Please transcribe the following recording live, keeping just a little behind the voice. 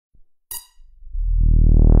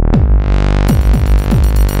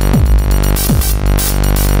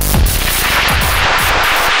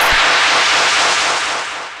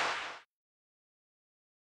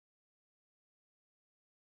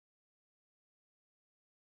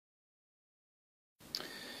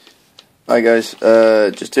Hi guys,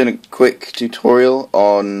 just doing a quick tutorial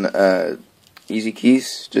on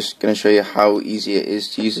EZKeys. Just going to show you how easy it is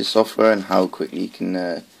to use this software and how quickly you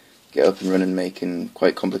can get up and running making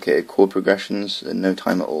quite complicated chord progressions in no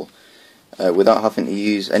time at all, without having to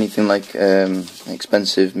use anything like an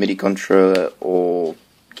expensive Midi controller or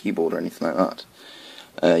keyboard or anything like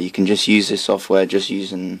that. You can just use this software just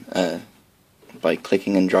using by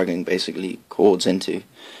clicking and dragging basically chords into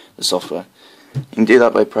the software. You can do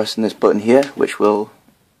that by pressing this button here, which will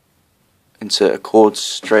insert a chord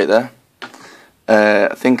straight there.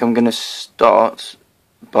 I think I'm going to start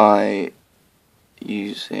by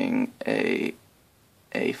using a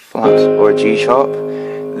flat or a G sharp.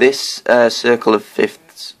 This circle of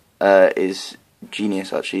fifths is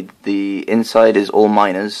genius actually. The inside is all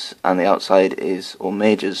minors and the outside is all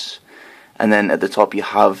majors, and then at the top you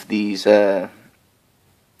have these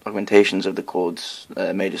augmentations of the chords,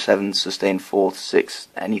 major sevenths, sustained fourths, sixths,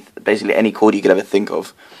 basically any chord you could ever think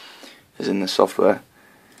of is in the software.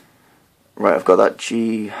 Right, I've got that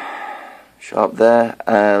G sharp there.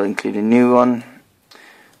 I'll include a new one.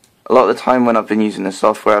 A lot of the time when I've been using the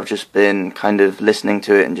software, I've just been kind of listening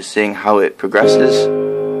to it and just seeing how it progresses,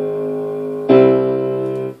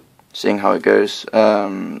 seeing how it goes. I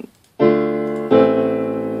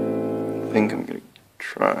think I'm going to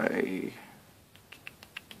try...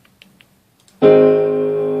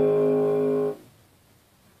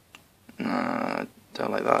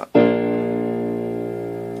 don't like that.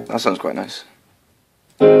 That sounds quite nice.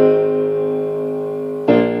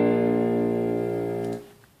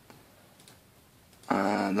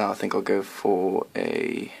 Now I think I'll go for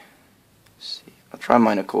a... I'll try a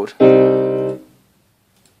minor chord.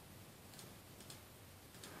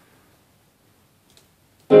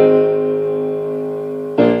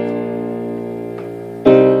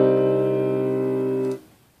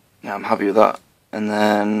 Now I'm happy with that. And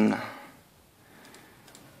then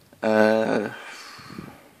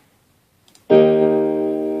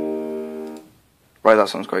right, that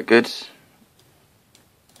sounds quite good.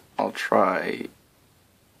 I'll try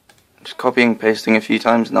just copying, pasting a few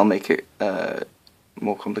times, and I'll make it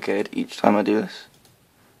more complicated each time I do this.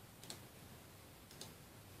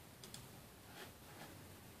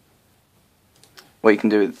 What you can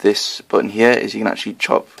do with this button here is you can actually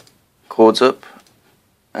chop chords up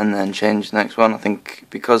and then change the next one. I think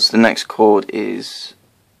because the next chord is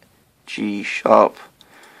G sharp,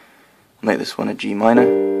 I'll make this one a G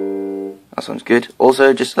minor. That sounds good.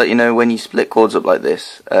 Also, just to let you know, when you split chords up like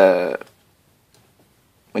this,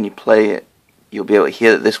 when you play it, you'll be able to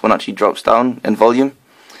hear that this one actually drops down in volume.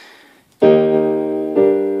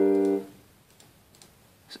 So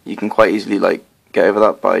you can quite easily get over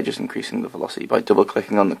that by just increasing the velocity by double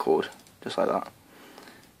clicking on the chord, just like that.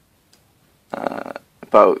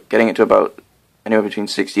 Getting it to about anywhere between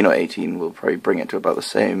 16 or 18 will probably bring it to about the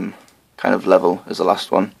same kind of level as the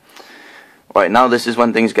last one. Right, now this is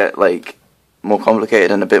when things get more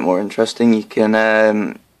complicated and a bit more interesting. You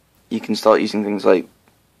can start using things like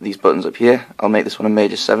these buttons up here. I'll make this one a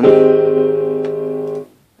major 7.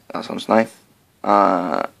 That sounds nice.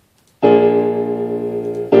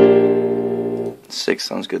 6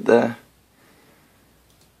 sounds good there.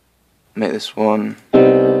 Make this one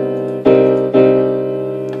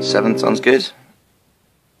 7 sounds good.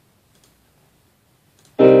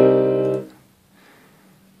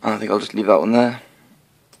 I think I'll just leave that one there.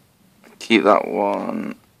 Keep that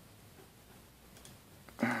one.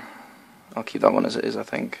 I'll keep that one as it is, I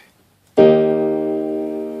think. I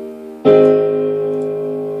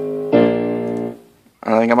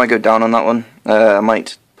think I might go down on that one. I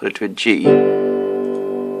might put it to a G.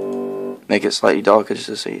 Make it slightly darker just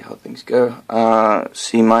to see how things go.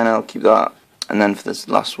 C minor, I'll keep that. And then for this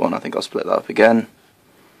last one, I think I'll split that up again.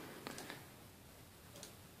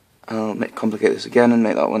 I'll complicate this again and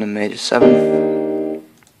make that one a major 7.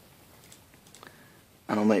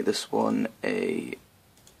 And I'll make this one a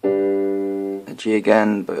G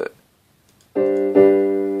again, but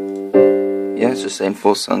yeah, it's just saying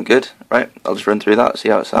fourths sound good. Right, I'll just run through that, see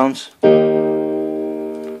how it sounds.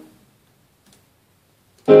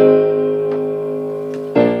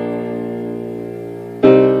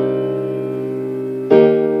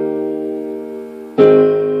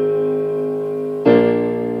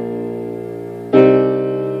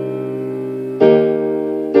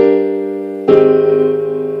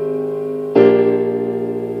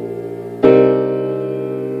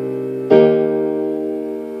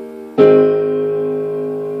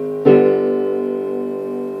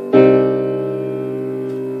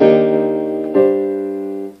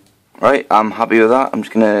 Right, I'm happy with that. I'm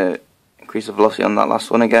just going to increase the velocity on that last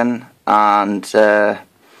one again, and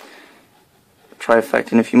try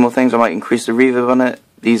affecting a few more things. I might increase the reverb on it.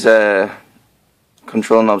 These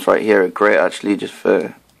control knobs right here are great actually, just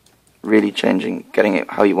for really changing, getting it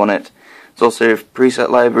how you want it. There's also a preset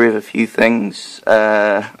library of a few things.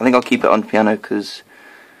 I think I'll keep it on piano because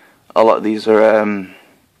a lot of these are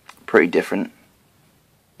pretty different.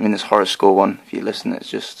 I mean, this horror score one, if you listen, it's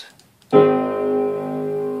just...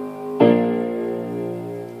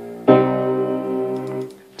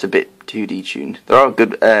 it's a bit too detuned. There are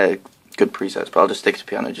good presets, but I'll just stick to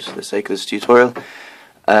piano just for the sake of this tutorial.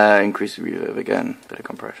 Increase the reverb again, bit of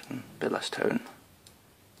compression, bit less tone.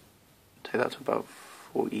 Take that to about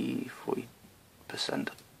 40%.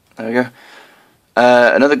 There we go.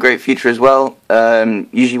 Another great feature as well,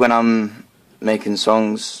 usually when I'm making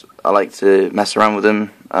songs, I like to mess around with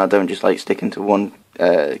them. I don't just like sticking to one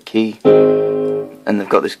key. And they've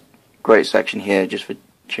got this great section here just for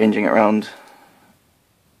changing it around.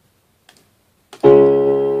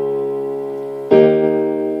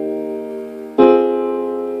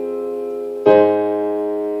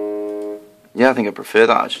 Yeah, I think I prefer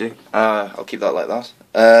that actually. I'll keep that like that.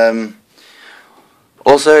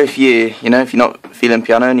 Also, if you're not feeling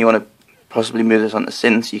piano and you want to possibly move this onto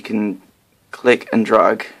synths, you can click and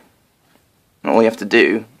drag. And all you have to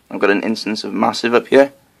do, I've got an instance of massive up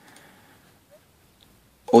here.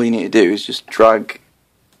 All you need to do is just drag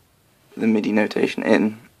the MIDI notation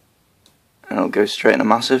in, and it'll go straight into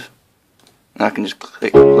massive. And I can just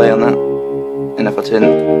click play on that. And if I turn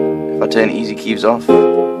EZKeys off,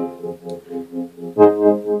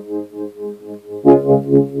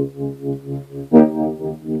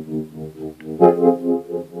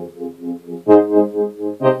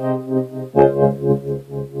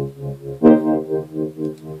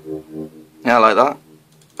 yeah, I like that.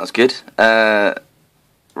 That's good.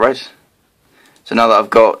 Right. So now that I've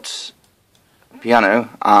got piano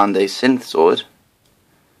and a synth sorted,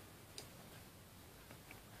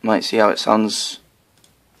 might see how it sounds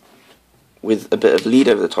with a bit of lead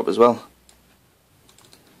over the top as well.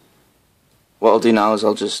 What I'll do now is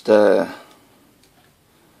I'll just loop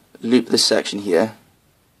this section here.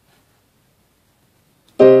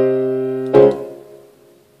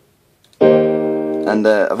 And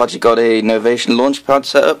I've actually got a Novation Launchpad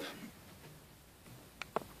set up.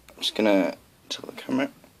 I'm just gonna tilt the camera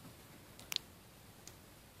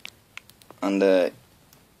and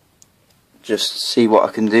just see what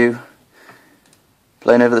I can do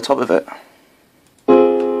playing over the top of it.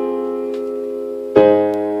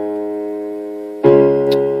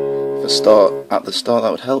 If I start at the start,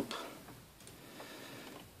 that would help.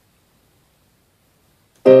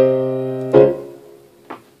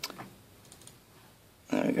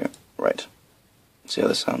 There we go. Right. See how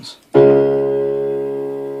this sounds.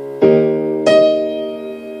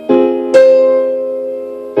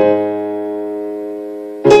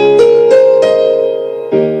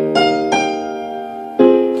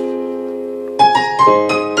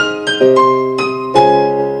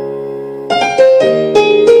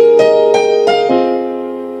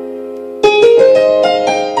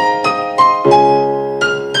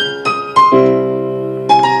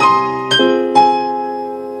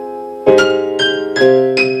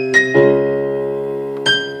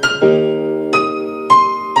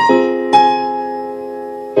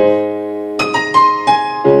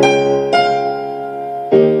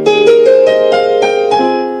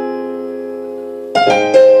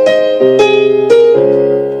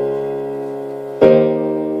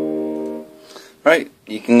 Right,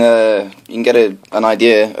 you can get an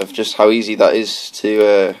idea of just how easy that is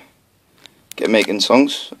to get making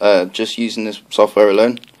songs just using this software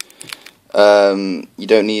alone. You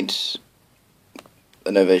don't need a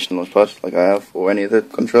Novation Launchpad like I have or any other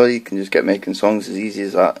controller. You can just get making songs as easy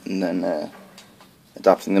as that, and then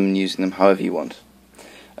adapting them and using them however you want.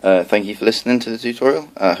 Thank you for listening to the tutorial.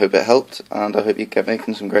 I hope it helped, and I hope you get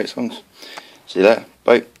making some great songs. See you later.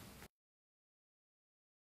 Bye.